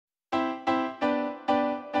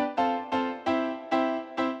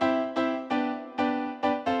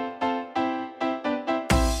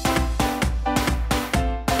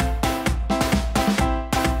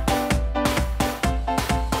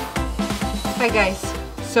Hi guys,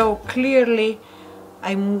 so clearly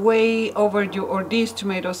I'm way overdue, or these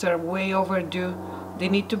tomatoes are way overdue. They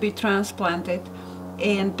need to be transplanted,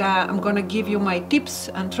 and I'm gonna give you my tips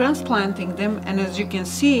on transplanting them. And as you can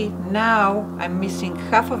see, now I'm missing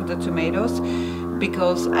half of the tomatoes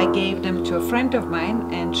because I gave them to a friend of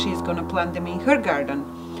mine and she's gonna plant them in her garden.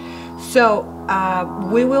 So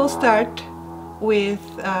we will start with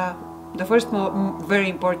the first very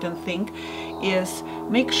important thing is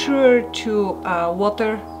make sure to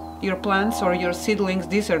water your plants or your seedlings.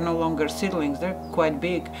 These are no longer seedlings, they're quite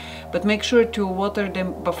big, but make sure to water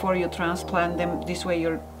them before you transplant them. This way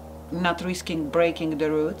you're not risking breaking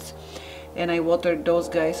the roots. And I watered those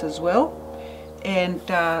guys as well. And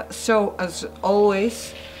so as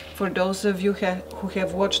always, for those of you who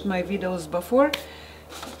have watched my videos before,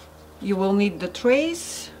 you will need the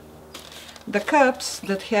trays, the cups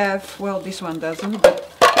that have, well, this one doesn't, but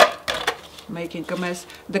making a mess,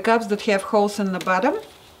 the cups that have holes in the bottom.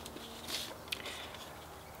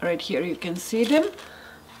 Right here you can see them.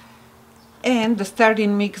 And the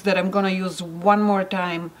starting mix that I'm gonna use one more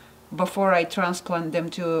time before I transplant them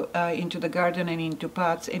to into the garden and into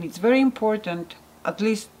pots. And it's very important, at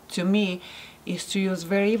least to me, is to use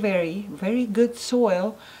very, very, very good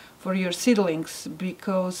soil for your seedlings,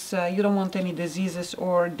 because you don't want any diseases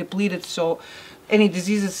or depleted soil, any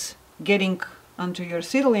diseases getting onto your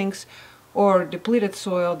seedlings, or depleted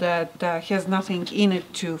soil that has nothing in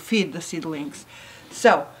it to feed the seedlings.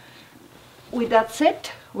 So with that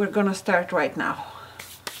said, we're gonna start right now.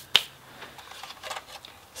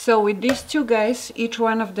 So with these two guys, each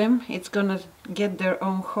one of them, it's gonna get their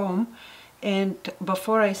own home. And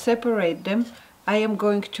before I separate them, I am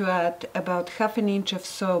going to add about ½ an inch of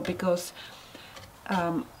soil, because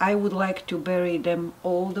I would like to bury them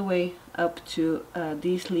all the way up to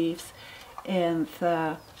these leaves. And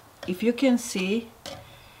if you can see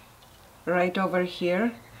right over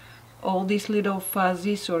here, all these little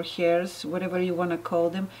fuzzies or hairs, whatever you want to call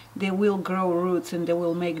them, they will grow roots and they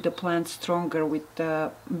will make the plant stronger with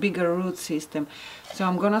a bigger root system. So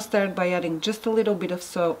I'm gonna start by adding just a little bit of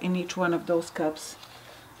soil in each one of those cups.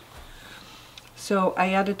 So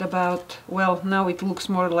I added about, well, now it looks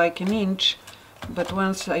more like an inch, but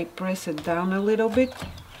once I press it down a little bit,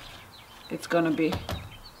 it's gonna be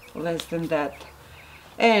less than that.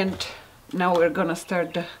 And now we're gonna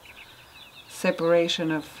start the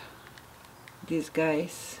separation of these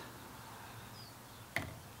guys.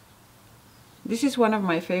 This is one of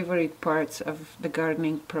my favorite parts of the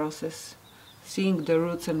gardening process, seeing the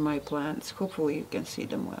roots in my plants. Hopefully you can see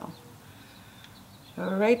them well.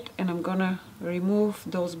 Alright, and I'm gonna remove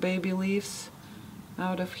those baby leaves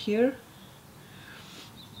out of here,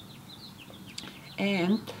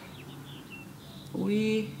 and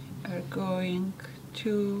we are going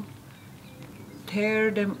to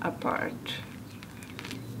tear them apart.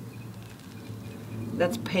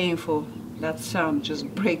 That's painful. That sound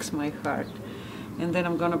just breaks my heart. And then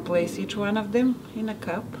I'm gonna place each one of them in a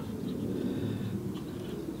cup.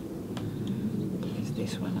 Place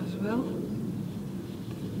this one as well,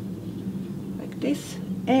 like this.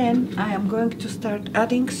 And I am going to start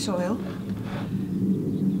adding soil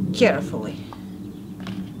carefully.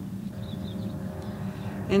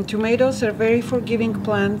 And tomatoes are very forgiving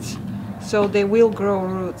plants, so they will grow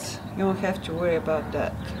roots. You don't have to worry about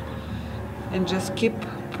that. And just keep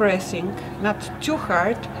pressing, not too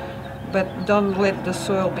hard, but don't let the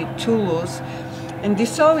soil be too loose. And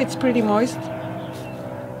this soil, it's pretty moist.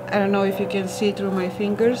 I don't know if you can see through my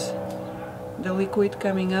fingers the liquid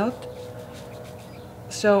coming out.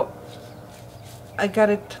 So I got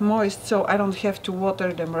it moist, so I don't have to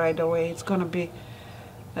water them right away. It's gonna be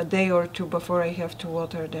a day or two before I have to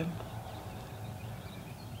water them.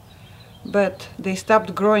 But they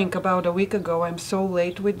stopped growing about a week ago. I'm so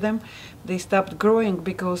late with them. They stopped growing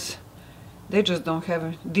because they just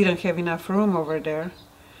didn't have enough room over there.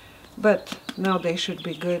 But now they should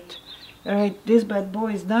be good. Alright, this bad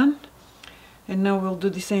boy is done. And now we'll do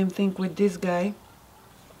the same thing with this guy.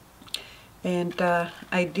 And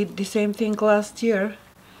I did the same thing last year,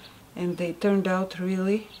 and they turned out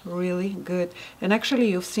really, really good. And actually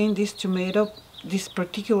you've seen this tomato, this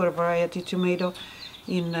particular variety tomato,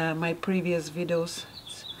 in my previous videos.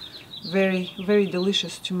 It's very, very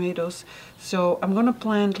delicious tomatoes. So I'm gonna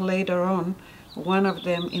plant later on one of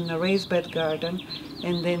them in a raised bed garden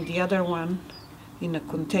and then the other one in a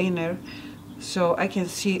container, so I can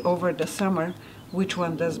see over the summer which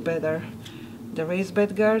one does better, the raised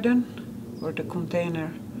bed garden or the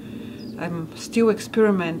container. I'm still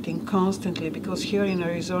experimenting constantly because here in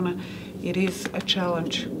Arizona it is a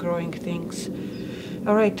challenge growing things.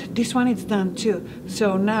 All right, this one is done too.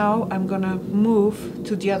 So now I'm gonna move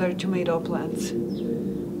to the other tomato plants.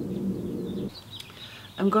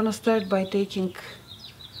 I'm gonna start by taking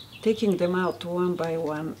them out one by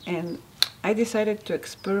one, and I decided to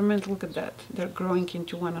experiment. Look at that, they're growing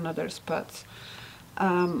into one another's pots.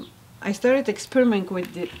 I started experimenting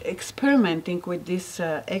with this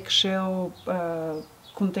eggshell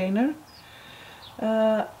container.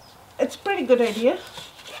 It's a pretty good idea.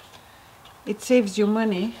 It saves you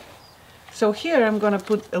money. So here I'm gonna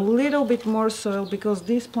put a little bit more soil because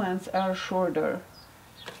these plants are shorter.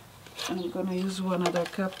 I'm gonna use one other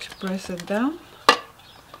cup to press it down.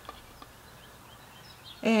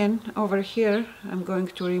 And over here I'm going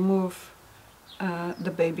to remove the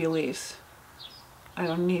baby leaves. I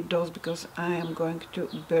don't need those because I am going to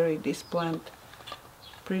bury this plant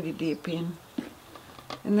pretty deep in.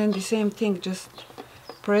 And then the same thing, just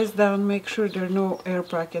press down, make sure there are no air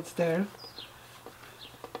pockets there.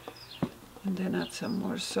 And then add some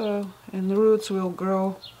more soil, and the roots will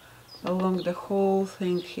grow along the whole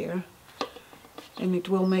thing here. And it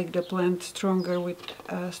will make the plant stronger with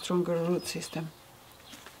a stronger root system.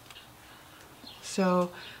 So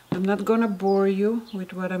I'm not gonna bore you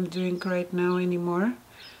with what I'm doing right now anymore.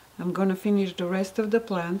 I'm gonna finish the rest of the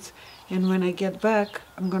plants, and when I get back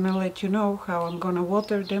I'm gonna let you know how I'm gonna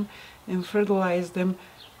water them and fertilize them,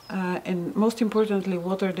 and most importantly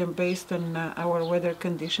water them based on our weather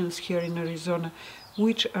conditions here in Arizona,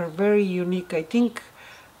 which are very unique. I think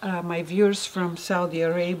my viewers from Saudi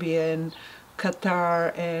Arabia and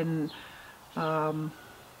Qatar and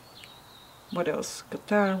what else?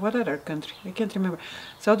 Qatar, what other country? I can't remember.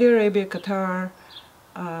 Saudi Arabia, Qatar,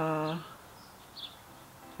 I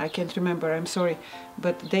can't remember, I'm sorry,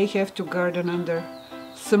 but they have to garden under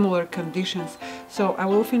similar conditions. So I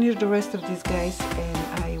will finish the rest of these guys and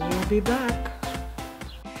I will be back.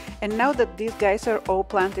 And now that these guys are all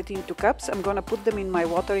planted into cups, I'm gonna put them in my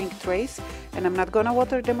watering trays, and I'm not gonna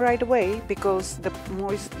water them right away because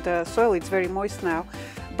the soil is very moist now.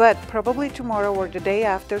 But probably tomorrow or the day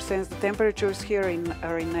after, since the temperatures here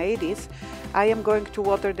are in the 80s, I am going to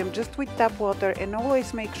water them just with tap water, and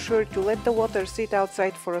always make sure to let the water sit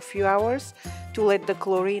outside for a few hours to let the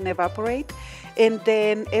chlorine evaporate. And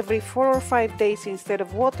then every 4 or 5 days, instead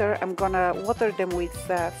of water, I'm gonna water them with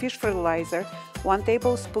fish fertilizer, 1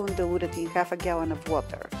 tablespoon diluted in half a gallon of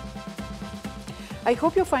water. I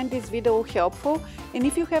hope you find this video helpful, and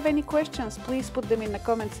if you have any questions, please put them in the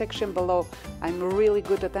comment section below. I'm really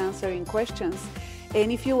good at answering questions.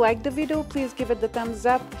 And if you like the video, please give it the thumbs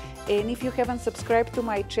up. And if you haven't subscribed to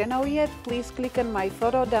my channel yet, please click on my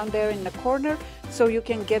photo down there in the corner so you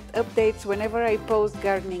can get updates whenever I post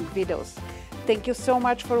gardening videos. Thank you so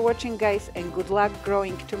much for watching, guys, and good luck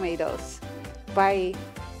growing tomatoes. Bye!